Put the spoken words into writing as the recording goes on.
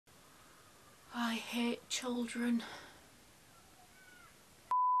I hate children.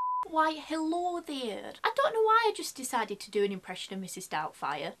 Why, hello there. I don't know why I just decided to do an impression of Mrs.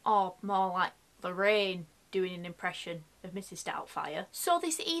 Doubtfire, or more like Lorraine doing an impression of Mrs. Doubtfire. So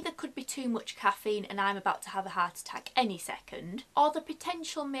this either could be too much caffeine and I'm about to have a heart attack any second, or the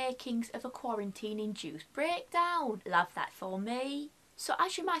potential makings of a quarantine-induced breakdown. Love that for me. So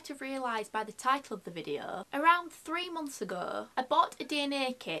as you might have realised by the title of the video, around 3 months ago I bought a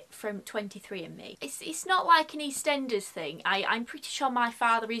DNA kit from 23andMe. It's not like an EastEnders thing. I'm pretty sure my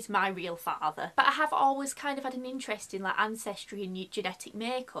father is my real father, but I have always kind of had an interest in like ancestry and genetic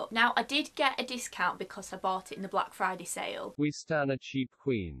makeup. Now I did get a discount because I bought it in the Black Friday sale. We stan a cheap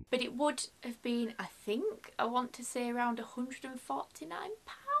queen. But it would have been, I think, I want to say around £149.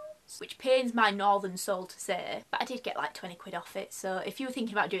 Which pains my northern soul to say, but I did get like 20 quid off it, so if you were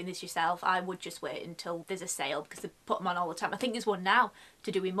thinking about doing this yourself, I would just wait until there's a sale, because they put them on all the time. I think there's one now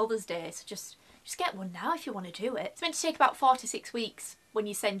to do with Mother's Day, so just get one now if you want to do it. It's meant to take about 4 to 6 weeks when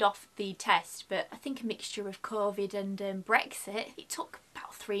you send off the test, but I think a mixture of COVID and Brexit, it took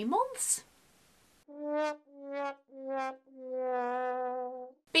about 3 months.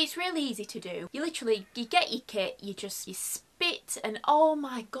 But it's really easy to do. You get your kit, you spit, and oh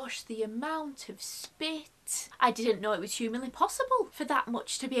my gosh, the amount of spit. I didn't know it was humanly possible for that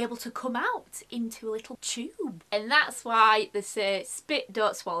much to be able to come out into a little tube. And that's why they say spit,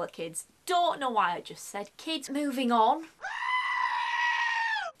 don't swallow, kids. Don't know why I just said kids. Moving on.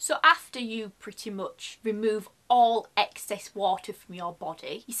 So after you pretty much remove all excess water from your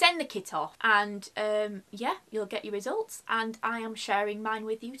body, you send the kit off and yeah, you'll get your results, and I am sharing mine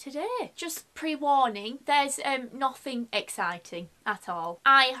with you today. Just pre-warning, there's nothing exciting at all.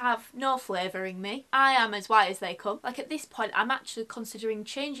 I have no flavour in me. I am as white as they come. Like at this point I'm actually considering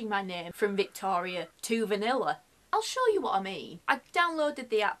changing my name from Victoria to Vanilla. I'll show you what I mean. I downloaded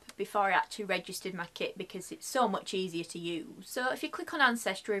the app before I actually registered my kit because it's so much easier to use. So if you click on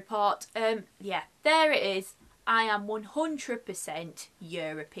Ancestry Report, yeah, there it is. I am 100%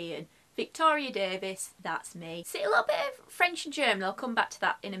 European. Victoria Davis, that's me. See, a little bit of French and German, I'll come back to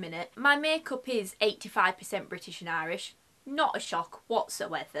that in a minute. My makeup is 85% British and Irish. Not a shock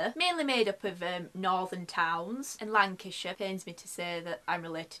whatsoever. Mainly made up of northern towns, and Lancashire. Pains me to say that I'm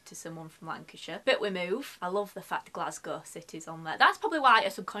related to someone from Lancashire. But we move. I love the fact Glasgow City's on there. That's probably why I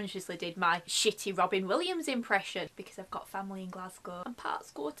subconsciously did my shitty Robin Williams impression, because I've got family in Glasgow. I'm part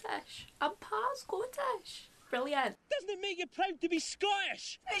Scottish. Brilliant. Doesn't it make you proud to be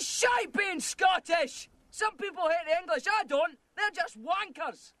Scottish? It's shite being Scottish! Some people hate the English, I don't. They're just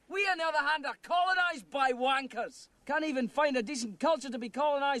wankers. We, on the other hand, are colonised by wankers. Can't even find a decent culture to be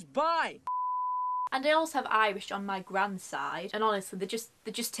colonised by. And I also have Irish on my grand side, and honestly,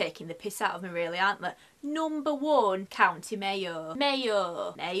 they're just taking the piss out of me, really, aren't they? Number 1, County Mayo.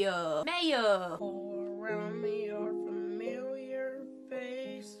 Mayo. Mayo. Mayo. All around me are familiar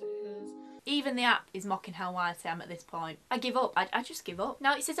faces. Even the app is mocking how white I am at this point. I give up. I just give up.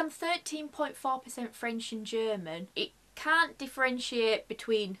 Now it says I'm 13.4% French and German. It can't differentiate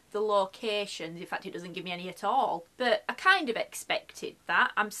between the locations. In fact, it doesn't give me any at all. But I kind of expected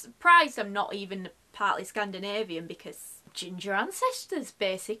that. I'm surprised I'm not even partly Scandinavian, because ginger ancestors,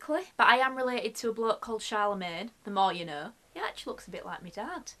 basically. But I am related to a bloke called Charlemagne, the more you know. He actually looks a bit like my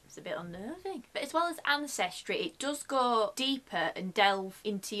dad. It's a bit unnerving. But as well as ancestry, it does go deeper and delve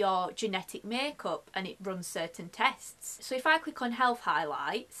into your genetic makeup, and it runs certain tests. So if I click on health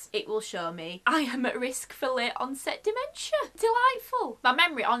highlights, it will show me I am at risk for late onset dementia. Delightful. My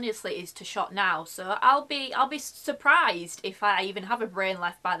memory honestly is to shot now, so I'll be surprised if I even have a brain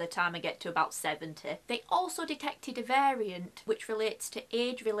left by the time I get to about 70. They also detected a variant which relates to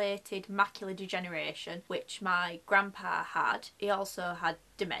age-related macular degeneration, which my grandpa had. He also had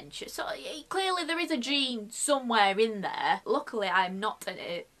dementia, so clearly there is a gene somewhere in there. Luckily I'm not at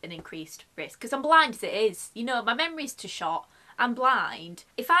an increased risk, because I'm blind as it is. You know, my memory's too short. I'm blind.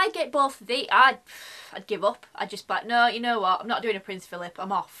 If I get both of these, I'd give up. I'd just be like, no, you know what, I'm not doing a Prince Philip,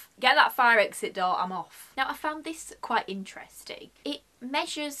 I'm off. Get that fire exit door, I'm off. Now I found this quite interesting. It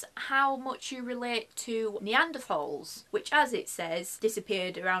measures how much you relate to Neanderthals, which, as it says,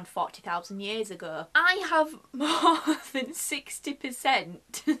 disappeared around 40,000 years ago. I have more than 60%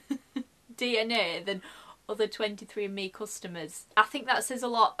 DNA than other 23andMe customers. I think that says a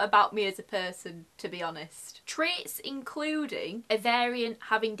lot about me as a person, to be honest. Traits including a variant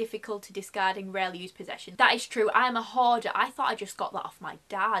having difficulty discarding rarely used possessions. That is true, I am a hoarder. I thought I just got that off my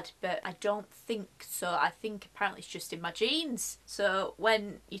dad, but I don't think so. I think apparently it's just in my genes. So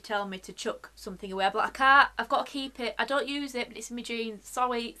when you tell me to chuck something away, I'm like, I can't, I've got to keep it. I don't use it, but it's in my genes.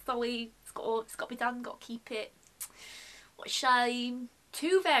 Sorry, it's got to be done, got to keep it. What a shame.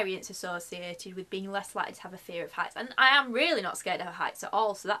 2 variants associated with being less likely to have a fear of heights. And I am really not scared of heights at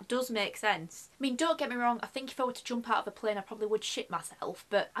all, so that does make sense. I mean, don't get me wrong, I think if I were to jump out of a plane, I probably would shit myself,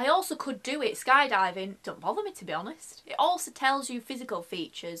 but I also could do it. Skydiving don't bother me, to be honest. It also tells you physical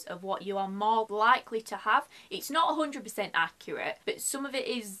features of what you are more likely to have. It's not 100% accurate, but some of it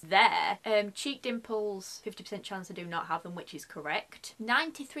is there. Cheek dimples, 50% chance I do not have them, which is correct.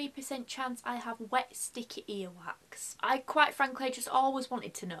 93% chance I have wet, sticky earwax. I quite frankly just always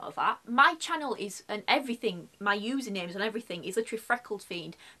wanted to know that. My channel is, and everything, my usernames and everything is literally Freckled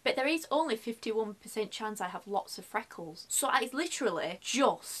Fiend, but there is only 51% chance I have lots of freckles. So I literally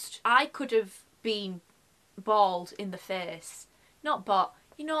just, I could have been bald in the face. Not but,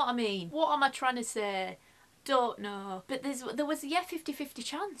 you know what I mean? What am I trying to say? Don't know. But there was a 50-50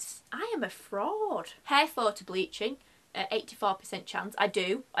 chance. I am a fraud. Hair photo bleaching, 84% chance. I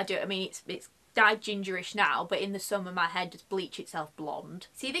do. I mean, it's dyed gingerish now, but in the summer my hair does bleach itself blonde.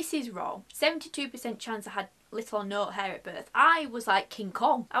 See, this is wrong. 72% chance I had little or no hair at birth. I was like King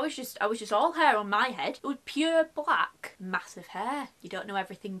Kong. I was just all hair on my head. It was pure black, massive hair. You don't know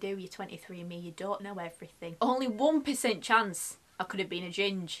everything, do you? 23andMe, you don't know everything. Only 1% chance I could have been a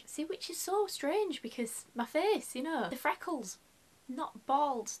ginge. See, which is so strange because my face, you know, the freckles, not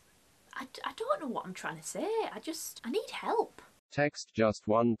bald. I don't know what I'm trying to say. I need help. Text just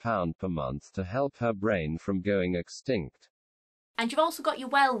 £1 per month to help her brain from going extinct. And you've also got your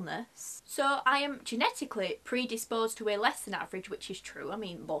wellness. So I am genetically predisposed to weigh less than average, which is true. I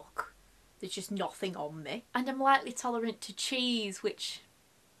mean, look, there's just nothing on me. And I'm lightly tolerant to cheese, which,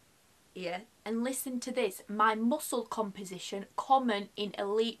 yeah. And listen to this, my muscle composition common in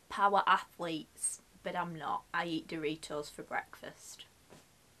elite power athletes. But I'm not. I eat Doritos for breakfast.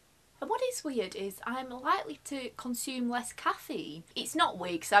 And what is weird is I'm likely to consume less caffeine. It's not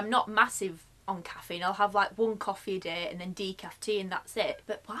weird because I'm not massive on caffeine. I'll have like 1 coffee a day and then decaf tea and that's it.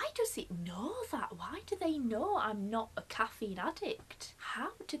 But why does it know that? Why do they know I'm not a caffeine addict? How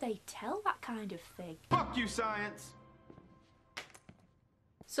do they tell that kind of thing? Fuck you, science!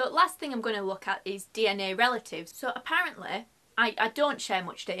 So last thing I'm going to look at is DNA relatives. So apparently I don't share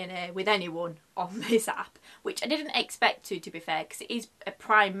much DNA with anyone on this app, which I didn't expect to be fair, because it is a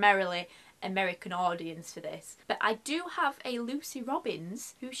primarily American audience for this. But I do have a Lucy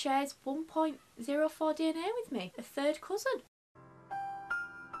Robbins who shares 1.04 DNA with me, a third cousin.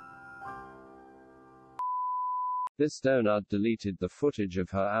 This donut deleted the footage of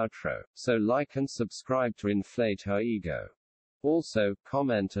her outro, so like and subscribe to inflate her ego. Also,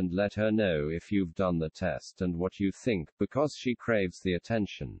 comment and let her know if you've done the test and what you think, because she craves the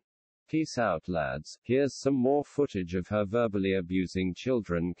attention. Peace out, lads. Here's some more footage of her verbally abusing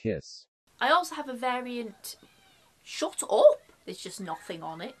children. Kiss. I also have a variant. Shut up! There's just nothing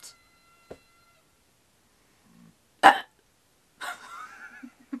on it. The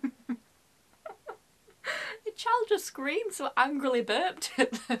child just screamed, so I angrily burped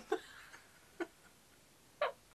at them.